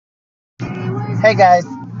Hey guys,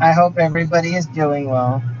 I hope everybody is doing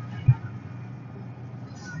well.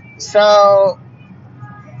 So,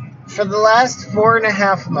 for the last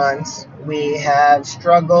 4.5 months, we have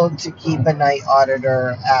struggled to keep a night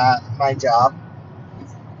auditor at my job.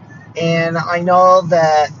 And I know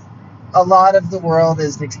that a lot of the world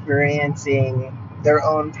is experiencing their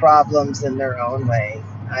own problems in their own way.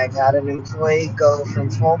 I've had an employee go from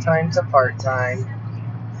full time to part time,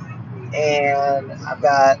 and I've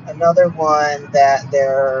got another one that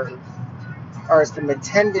there are some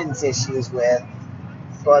attendance issues with,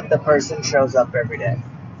 but the person shows up every day.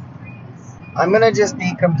 I'm going to just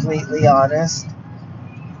be completely honest.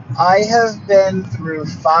 I have been through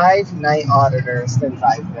 5 night auditors since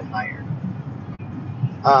I've been hired.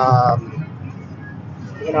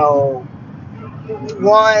 You know,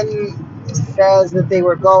 one says that they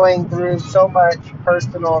were going through so much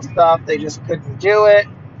personal stuff they just couldn't do it.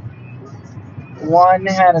 One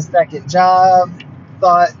had a second job,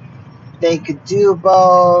 thought they could do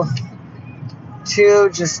both. Two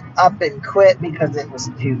just up and quit because it was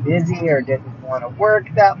too busy or didn't want to work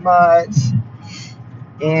that much.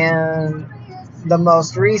 And the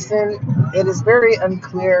most recent, it is very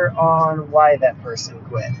unclear on why that person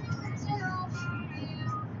quit.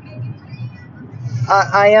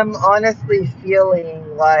 I am honestly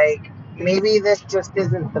feeling like maybe this just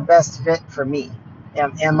isn't the best fit for me.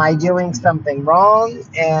 Am I doing something wrong?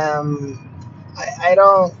 I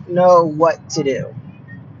don't know what to do.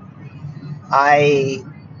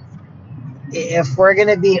 If we're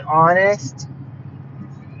gonna be honest,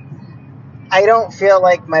 I don't feel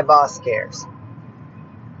like my boss cares.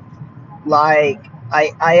 Like,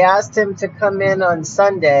 I asked him to come in on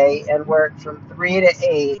Sunday and work from 3 to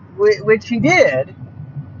 8, which he did.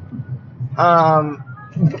 Um,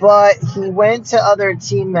 but he went to other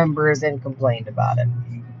team members and complained about it,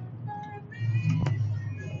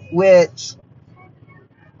 which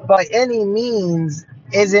by any means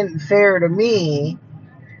isn't fair to me.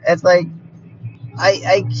 It's like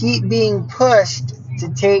I keep being pushed to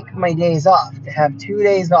take my days off, to have 2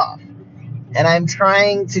 days off. And I'm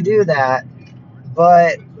trying to do that.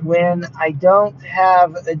 But when I don't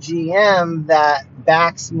have a GM that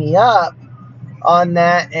backs me up on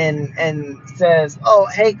that and says, "Oh,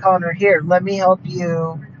 hey Connor, here, let me help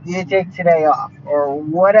you. You take today off," or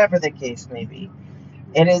whatever the case may be,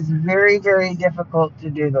 it is very, very difficult to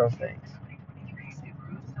do those things.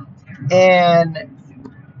 And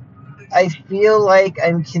I feel like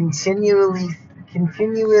I'm continually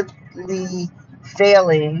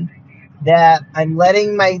failing, that I'm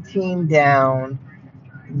letting my team down,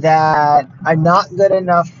 that I'm not good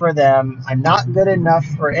enough for them, I'm not good enough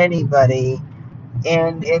for anybody,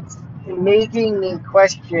 and it's making me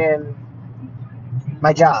question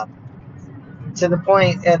my job to the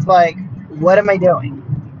point it's like, what am I doing?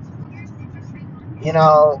 You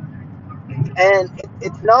know, and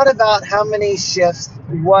it's not about how many shifts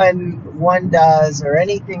one does or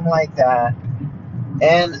anything like that.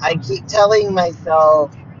 And I keep telling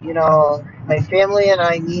myself, my family and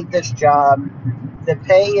I need this job. The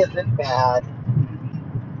pay isn't bad.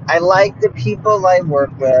 I like the people I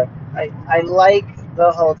work with. I like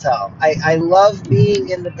the hotel. I love being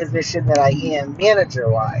in the position that I am, manager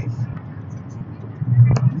wise.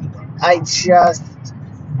 I just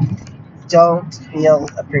don't feel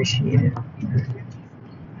appreciated.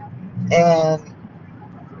 And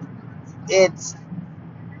it's,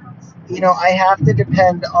 I have to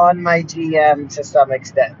depend on my GM to some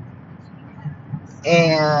extent.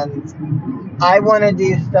 And I want to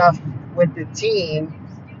do stuff with the team,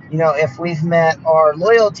 if we've met our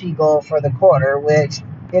loyalty goal for the quarter, which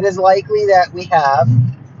it is likely that we have.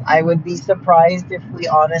 I would be surprised if we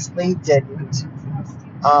honestly didn't.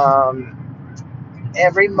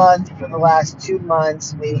 Every month for the last 2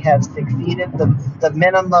 months, we have succeeded the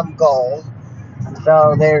minimum goal.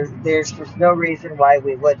 So there's just no reason why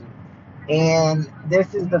we wouldn't. And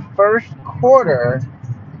this is the first quarter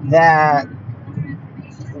that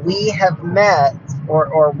we have met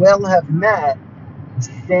or will have met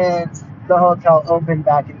since the hotel opened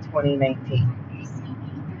back in 2019.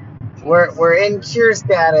 We're in cure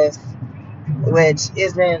status, which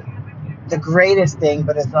isn't the greatest thing,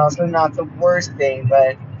 but it's also not the worst thing,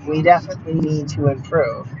 but we definitely need to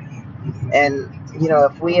improve. And,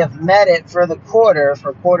 if we have met it for the quarter,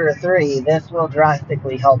 for quarter 3, this will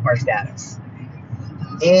drastically help our status.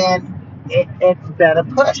 And it's been a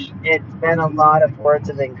push. It's been a lot of words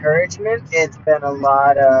of encouragement. It's been a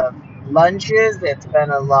lot of lunches. It's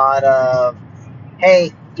been a lot of,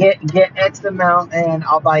 hey, get X amount and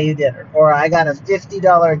I'll buy you dinner. Or I got a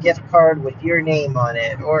 $50 gift card with your name on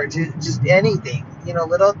it. Or just anything.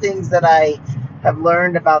 Little things that I have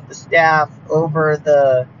learned about the staff over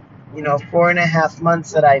the 4.5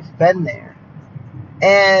 months that I've been there.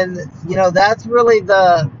 And that's really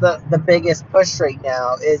the biggest push right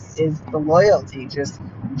now is the loyalty, just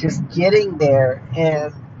getting there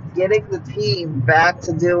and getting the team back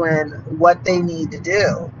to doing what they need to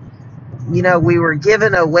do. We were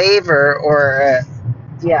given a waiver, or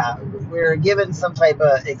yeah, we were given some type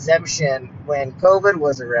of exemption when COVID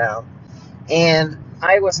was around, and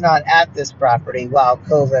I was not at this property while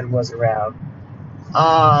COVID was around.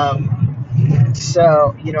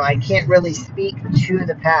 So, I can't really speak to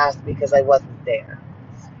the past because I wasn't there.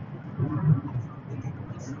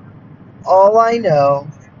 All I know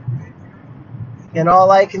and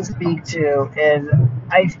all I can speak to is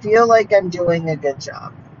I feel like I'm doing a good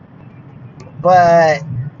job. But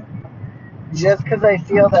just because I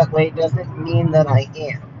feel that way doesn't mean that I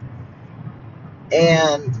am.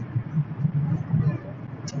 And,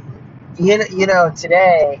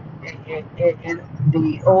 today,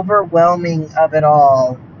 the overwhelming of it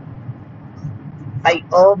all, I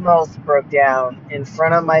almost broke down in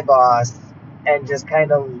front of my boss and just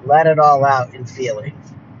kind of let it all out in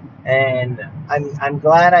feelings. And I'm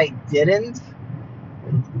glad I didn't.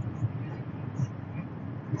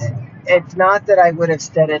 It's not that I would have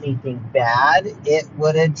said anything bad. It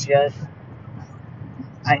would have just,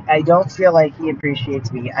 I don't feel like he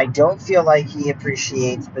appreciates me. I don't feel like he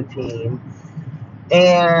appreciates the team.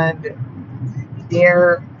 And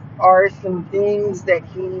there are some things that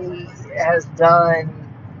he has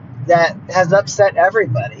done that has upset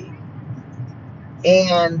everybody.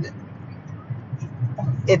 And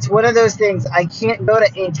it's one of those things I can't go to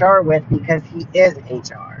HR with because he is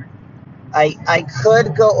HR. I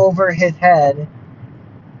could go over his head,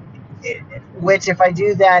 which if I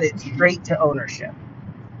do that, it's straight to ownership.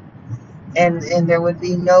 And there would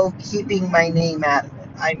be no keeping my name out of it.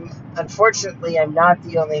 Unfortunately, I'm not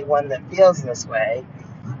the only one that feels this way.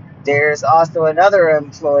 There's also another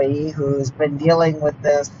employee who's been dealing with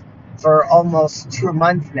this for almost 2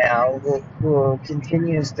 months now, who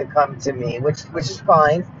continues to come to me, which is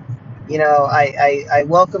fine. I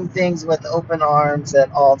welcome things with open arms at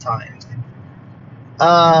all times.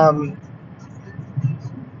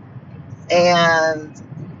 And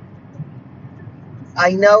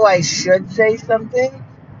I know I should say something,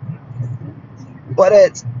 but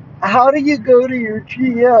it's, how do you go to your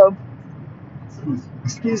GM,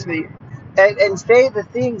 excuse me, and say the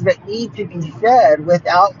things that need to be said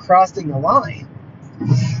without crossing the line?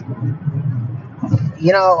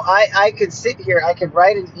 I could sit here, I could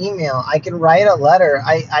write an email, I could write a letter,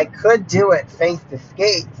 I could do it face to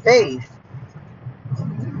face.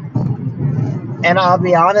 And I'll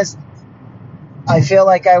be honest, I feel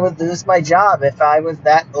like I would lose my job if I was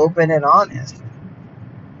that open and honest.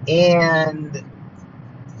 And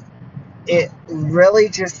it really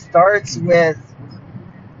just starts with,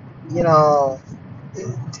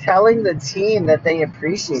 telling the team that they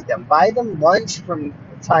appreciate them. Buy them lunch from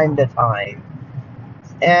time to time.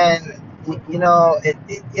 And, in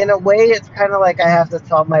a way, it's kind of like I have to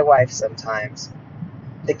tell my wife sometimes.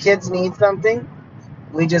 The kids need something,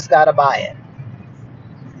 we just got to buy it.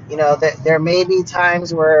 There may be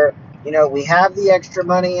times where, we have the extra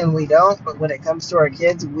money and we don't, but when it comes to our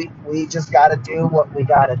kids, we just got to do what we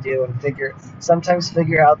got to do and sometimes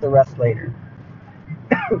figure out the rest later.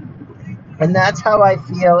 And that's how I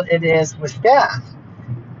feel it is with staff.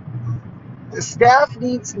 The staff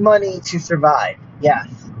needs money to survive, yes.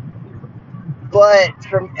 But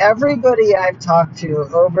from everybody I've talked to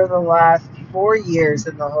over the last 4 years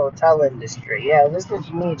in the hotel industry, yeah, this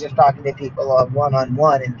is me just talking to people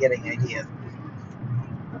one-on-one and getting ideas,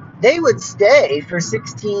 they would stay for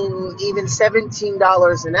 $16, even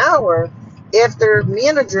 $17 an hour if their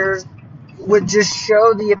managers would just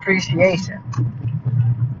show the appreciation.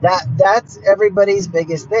 That's everybody's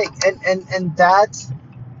biggest thing. And that's,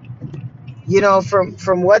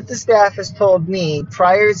 from what the staff has told me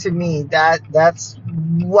prior to me, that's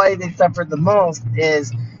why they suffered the most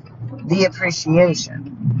is the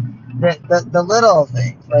appreciation. The little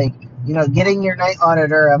things, like, getting your night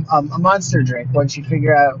auditor a monster drink once you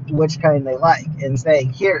figure out which kind they like, and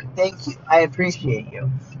saying, here, thank you, I appreciate you.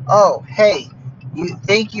 Oh, hey,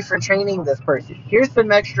 thank you for training this person. Here's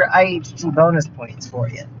some extra IHG bonus points for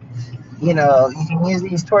you. You can use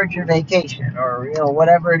these towards your vacation, or,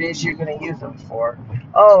 whatever it is you're going to use them for.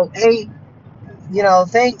 Oh, hey,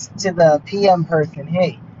 thanks to the PM person.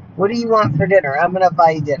 Hey, what do you want for dinner? I'm going to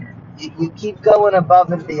buy you dinner. You keep going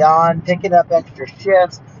above and beyond, picking up extra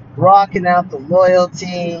shifts, rocking out the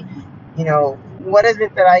loyalty. What is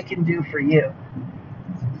it that I can do for you?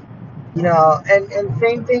 And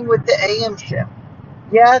same thing with the AM shift.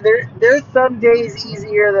 Yeah, there's some days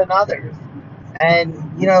easier than others. And,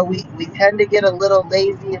 we tend to get a little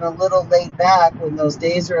lazy and a little laid back when those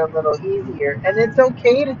days are a little easier. And it's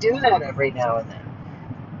okay to do that every now and then.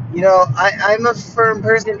 I'm a firm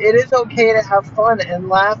person. It is okay to have fun and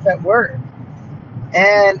laugh at work.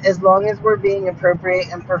 And as long as we're being appropriate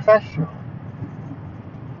and professional.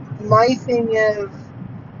 My thing is,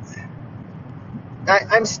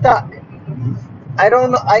 I'm stuck. I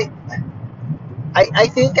don't know. I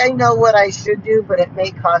think I know what I should do, but it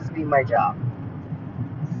may cost me my job.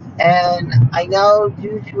 And I know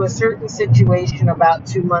due to a certain situation about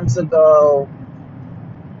 2 months ago,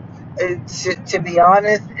 to be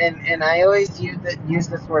honest, and I always use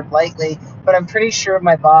this word lightly, but I'm pretty sure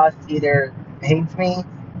my boss either hates me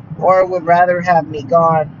or would rather have me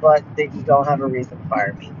gone, but they just don't have a reason to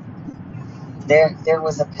fire me. There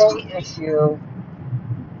was a pay issue.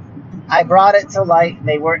 I brought it to light, and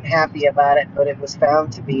they weren't happy about it, but it was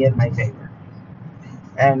found to be in my favor.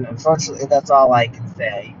 And unfortunately, that's all I can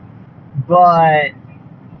say. But,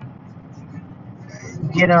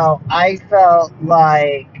 I felt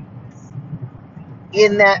like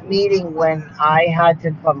in that meeting when I had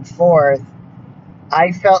to come forth,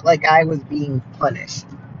 I felt like I was being punished.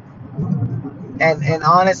 And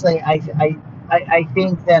honestly, I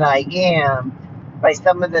think that I am by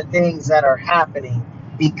some of the things that are happening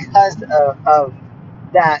because of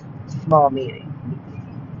that small meeting.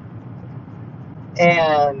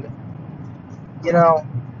 And, you know,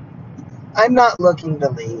 I'm not looking to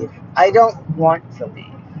leave. I don't want to leave.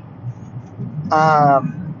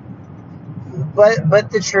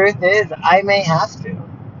 But the truth is, I may have to.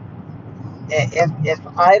 If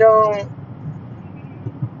I don't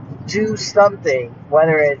do something,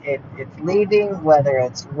 whether it's leaving, whether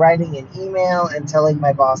it's writing an email and telling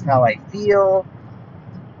my boss how I feel,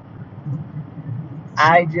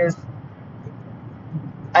 I just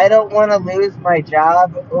I don't want to lose my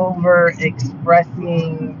job over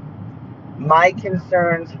expressing my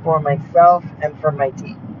concerns for myself and for my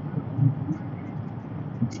team.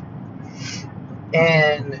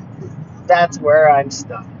 And that's where I'm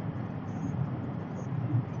stuck.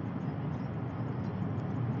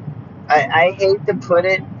 I hate to put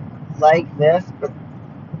it like this, but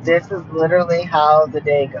this is literally how the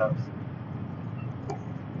day goes.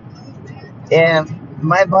 If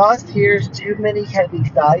my boss hears too many heavy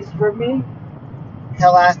sighs from me,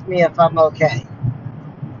 he'll ask me if I'm okay.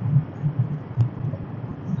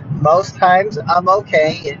 Most times I'm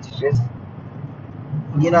okay. It's just,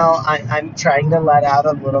 I'm trying to let out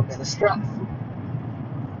a little bit of stress.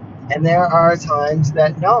 And there are times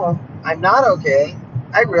that, no, I'm not okay.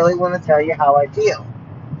 I really want to tell you how I feel.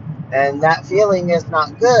 And that feeling is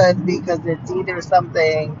not good because it's either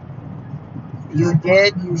something you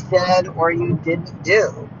did, you said, or you didn't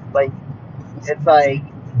do. Like, it's like,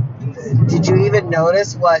 did you even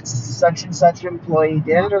notice what such and such employee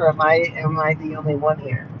did, or am I the only one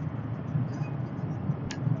here?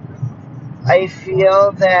 I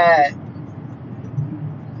feel that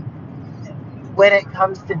when it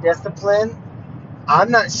comes to discipline,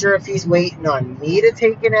 I'm not sure if he's waiting on me to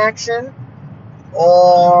take an action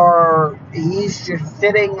or he's just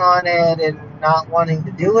sitting on it and not wanting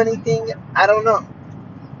to do anything. I don't know.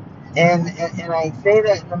 And I say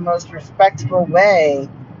that in the most respectful way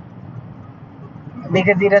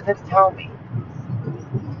because he doesn't tell me.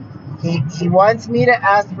 He wants me to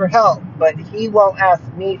ask for help, but he won't ask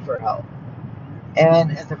me for help.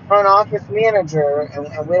 And as a front office manager,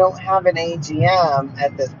 and we don't have an AGM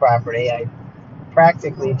at this property, I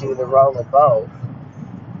practically do the role of both.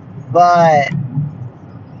 But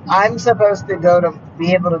I'm supposed to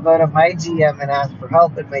be able to go to my GM and ask for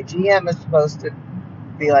help, and my GM is supposed to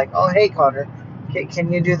be like, "Oh, hey, Connor,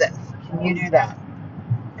 can you do this? Can you do that?"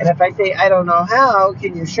 And if I say I don't know how,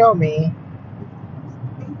 can you show me?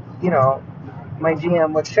 You know, my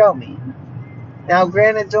GM would show me. Now,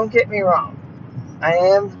 granted, don't get me wrong. I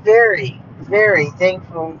am very, very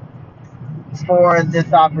thankful for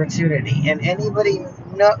this opportunity. And anybody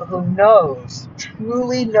who knows,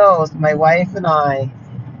 truly knows my wife and I,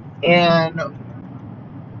 and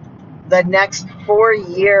the next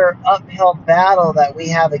 4-year uphill battle that we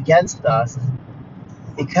have against us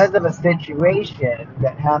because of a situation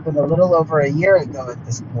that happened a little over a year ago at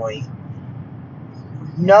this point,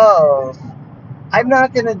 knows I'm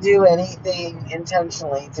not going to do anything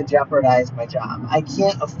intentionally to jeopardize my job. I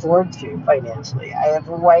can't afford to financially. I have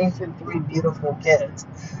a wife and 3 beautiful kids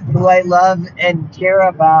who I love and care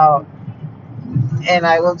about, and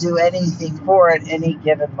I will do anything for at any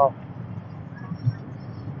given moment.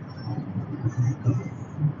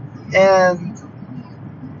 And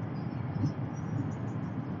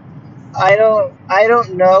I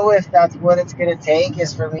don't know if that's what it's gonna take,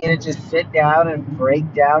 is for me to just sit down and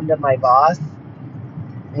break down to my boss,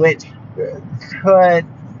 which could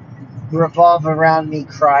revolve around me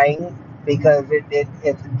crying, because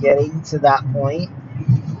it's getting to that point,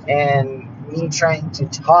 and me trying to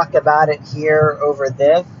talk about it here over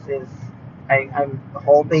this is, I'm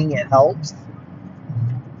hoping it helps.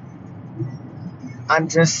 I'm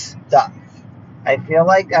just stuck. I feel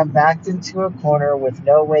like I'm backed into a corner with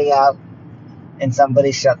no way out, and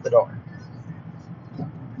somebody shut the door.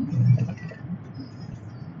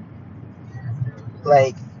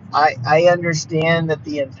 Like, I understand that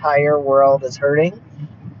the entire world is hurting.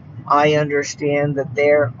 I understand that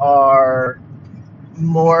there are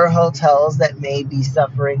more hotels that may be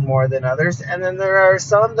suffering more than others, and then there are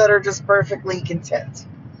some that are just perfectly content.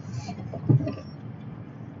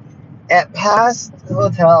 At past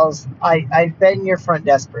hotels, I've been your front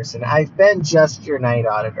desk person. I've been just your night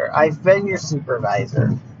auditor. I've been your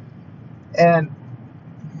supervisor. And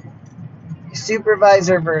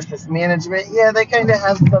supervisor versus management, yeah, they kind of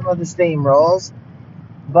have some of the same roles,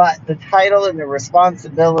 but the title and the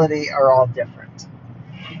responsibility are all different.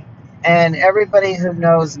 And everybody who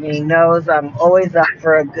knows me knows I'm always up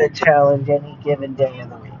for a good challenge any given day of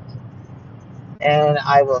the week. And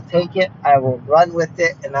I will take it, I will run with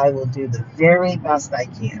it, and I will do the very best I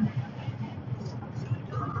can.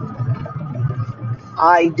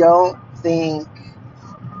 I don't think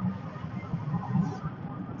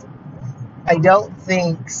I don't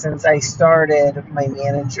think since I started my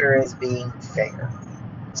manager is being fair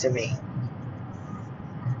to me.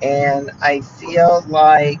 And I feel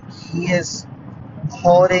like he is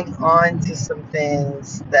holding on to some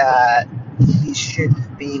things that he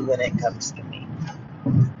shouldn't be when it comes to me.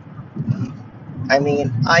 I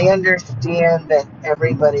mean, I understand that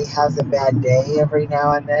everybody has a bad day every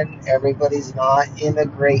now and then. Everybody's not in a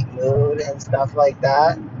great mood and stuff like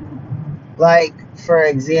that. Like, for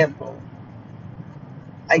example,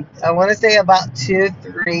 I want to say about 2,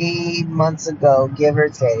 3 months ago, give or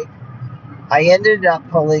take, I ended up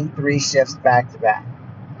pulling 3 shifts back to back.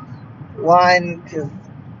 One, because,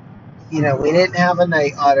 we didn't have a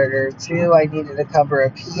night auditor. Two, I needed to cover a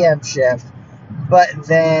PM shift. But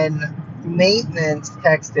then maintenance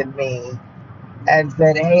texted me and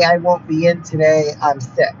said, hey, I won't be in today. I'm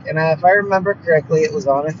sick. And if I remember correctly, it was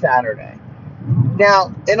on a Saturday.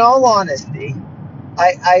 Now, in all honesty,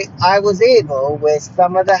 I was able, with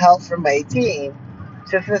some of the help from my team,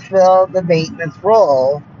 to fulfill the maintenance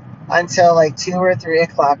role until like 2 or 3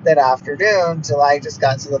 o'clock that afternoon, till I just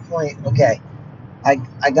got to the point, okay,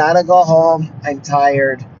 I gotta go home. I'm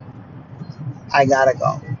tired. I gotta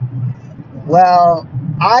go. Well,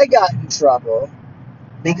 I got in trouble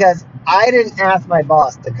because I didn't ask my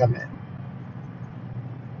boss to come in.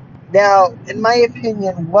 Now, in my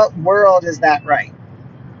opinion, what world is that right?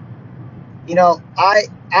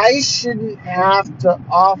 I shouldn't have to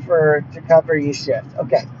offer to cover your shift.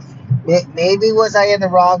 Okay, maybe was I in the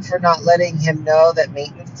wrong for not letting him know that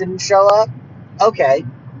maintenance didn't show up? Okay,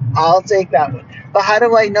 I'll take that one. But how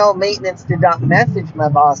do I know maintenance did not message my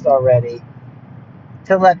boss already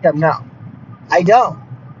to let them know? I don't.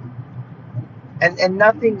 And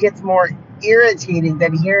nothing gets more irritating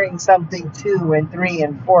than hearing something 2 and 3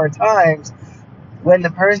 and 4 times when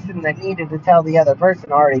the person that needed to tell the other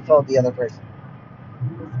person already told the other person.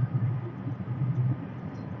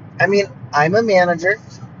 I mean, I'm a manager.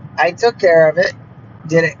 I took care of it.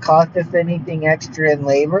 Did it cost us anything extra in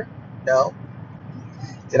labor? No.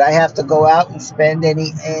 Did I have to go out and spend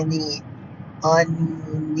any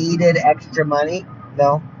unneeded extra money?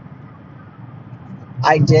 No.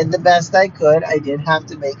 I did the best I could. I did have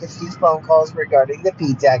to make a few phone calls regarding the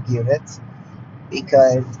PTAC units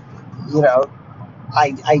because, you know,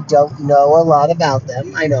 I don't know a lot about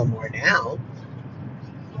them. I know more now.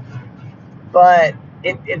 But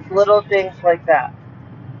it's little things like that.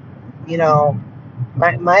 You know,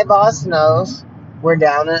 my boss knows we're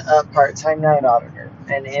down a part-time night auditor,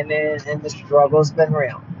 and the struggle's been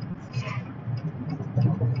real.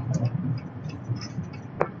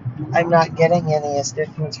 I'm not getting any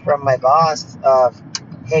assistance from my boss of,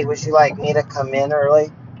 hey, would you like me to come in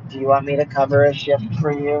early? Do you want me to cover a shift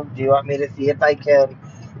for you? Do you want me to see if I can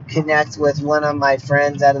connect with one of my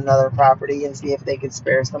friends at another property and see if they could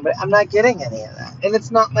spare somebody? I'm not getting any of that. And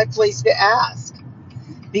it's not my place to ask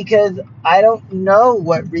because I don't know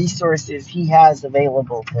what resources he has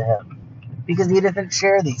available to him because he doesn't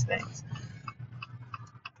share these things.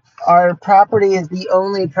 Our property is the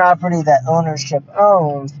only property that ownership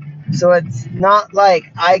owns. So it's not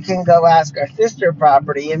like I can go ask our sister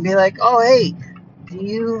property and be like, oh, hey, do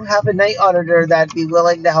you have a night auditor that'd be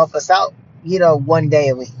willing to help us out, 1 day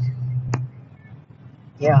a week?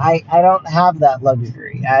 I don't have that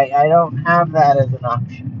luxury. I don't have that as an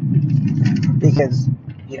option because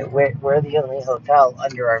we're the only hotel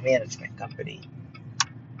under our management company.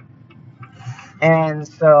 And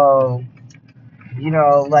so,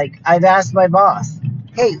 like I've asked my boss,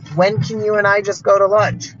 hey, when can you and I just go to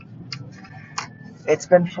lunch? It's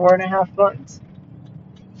been 4.5 months.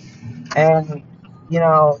 And, you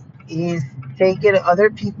know, he's taken other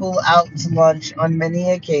people out to lunch on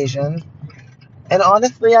many occasions. And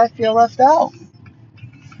honestly, I feel left out.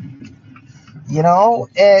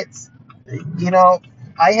 It's, you know,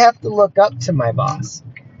 I have to look up to my boss.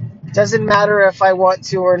 Doesn't matter if I want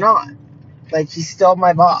to or not. Like, he's still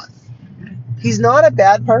my boss. He's not a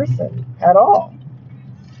bad person at all.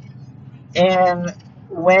 And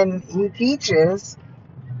when he teaches,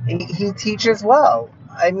 he teaches well.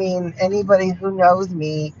 I mean, anybody who knows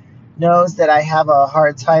me knows that I have a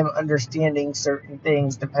hard time understanding certain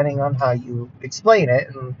things depending on how you explain it.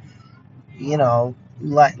 And,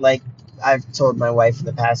 like I've told my wife in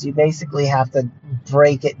the past, you basically have to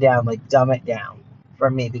break it down, like dumb it down for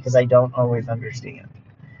me because I don't always understand.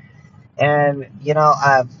 And,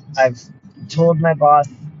 I've told my boss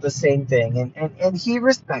the same thing, and he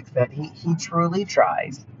respects that. He truly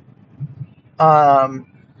tries. Um,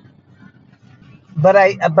 but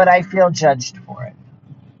I feel judged for it.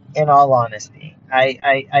 In all honesty,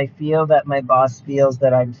 I feel that my boss feels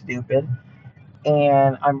that I'm stupid,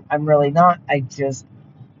 and I'm really not. I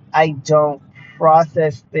don't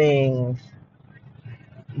process things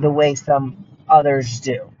the way some others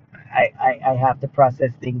do. I have to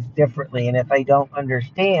process things differently, and if I don't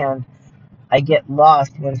understand, I get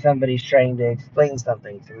lost when somebody's trying to explain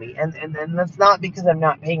something to me. And that's not because I'm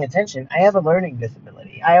not paying attention. I have a learning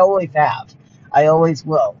disability. I always have. I always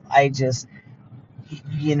will. It's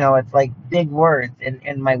like big words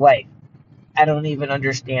and my wife. I don't even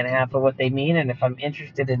understand half of what they mean, and if I'm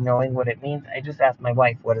interested in knowing what it means, I just ask my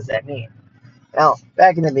wife, what does that mean? Now,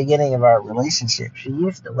 back in the beginning of our relationship, she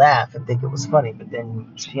used to laugh and think it was funny, but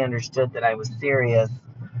then she understood that I was serious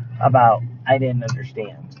about I didn't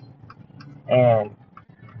understand and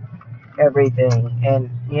everything. And,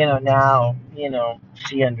 now,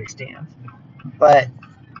 she understands. But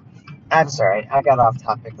I'm sorry, I got off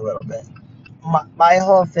topic a little bit. My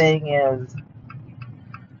whole thing is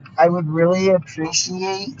I would really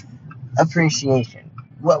appreciate appreciation.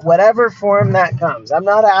 Whatever form that comes. I'm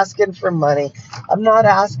not asking for money. I'm not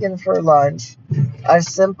asking for lunch. A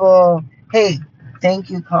simple, hey, thank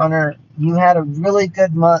you, Connor. You had a really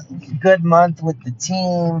good month with the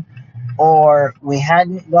team, or we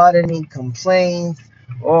hadn't got any complaints,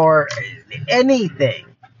 or anything.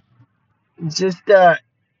 Just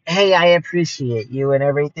hey, I appreciate you and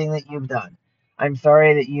everything that you've done. I'm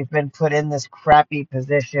sorry that you've been put in this crappy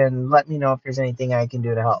position. Let me know if there's anything I can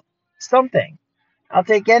do to help. Something. I'll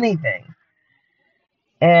take anything.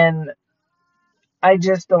 And I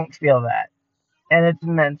just don't feel that. And it's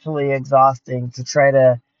mentally exhausting to try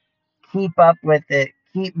to keep up with it,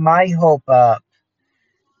 keep my hope up,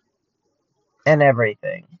 and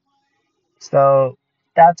everything. So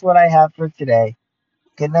that's what I have for today.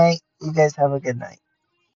 Good night. You guys have a good night.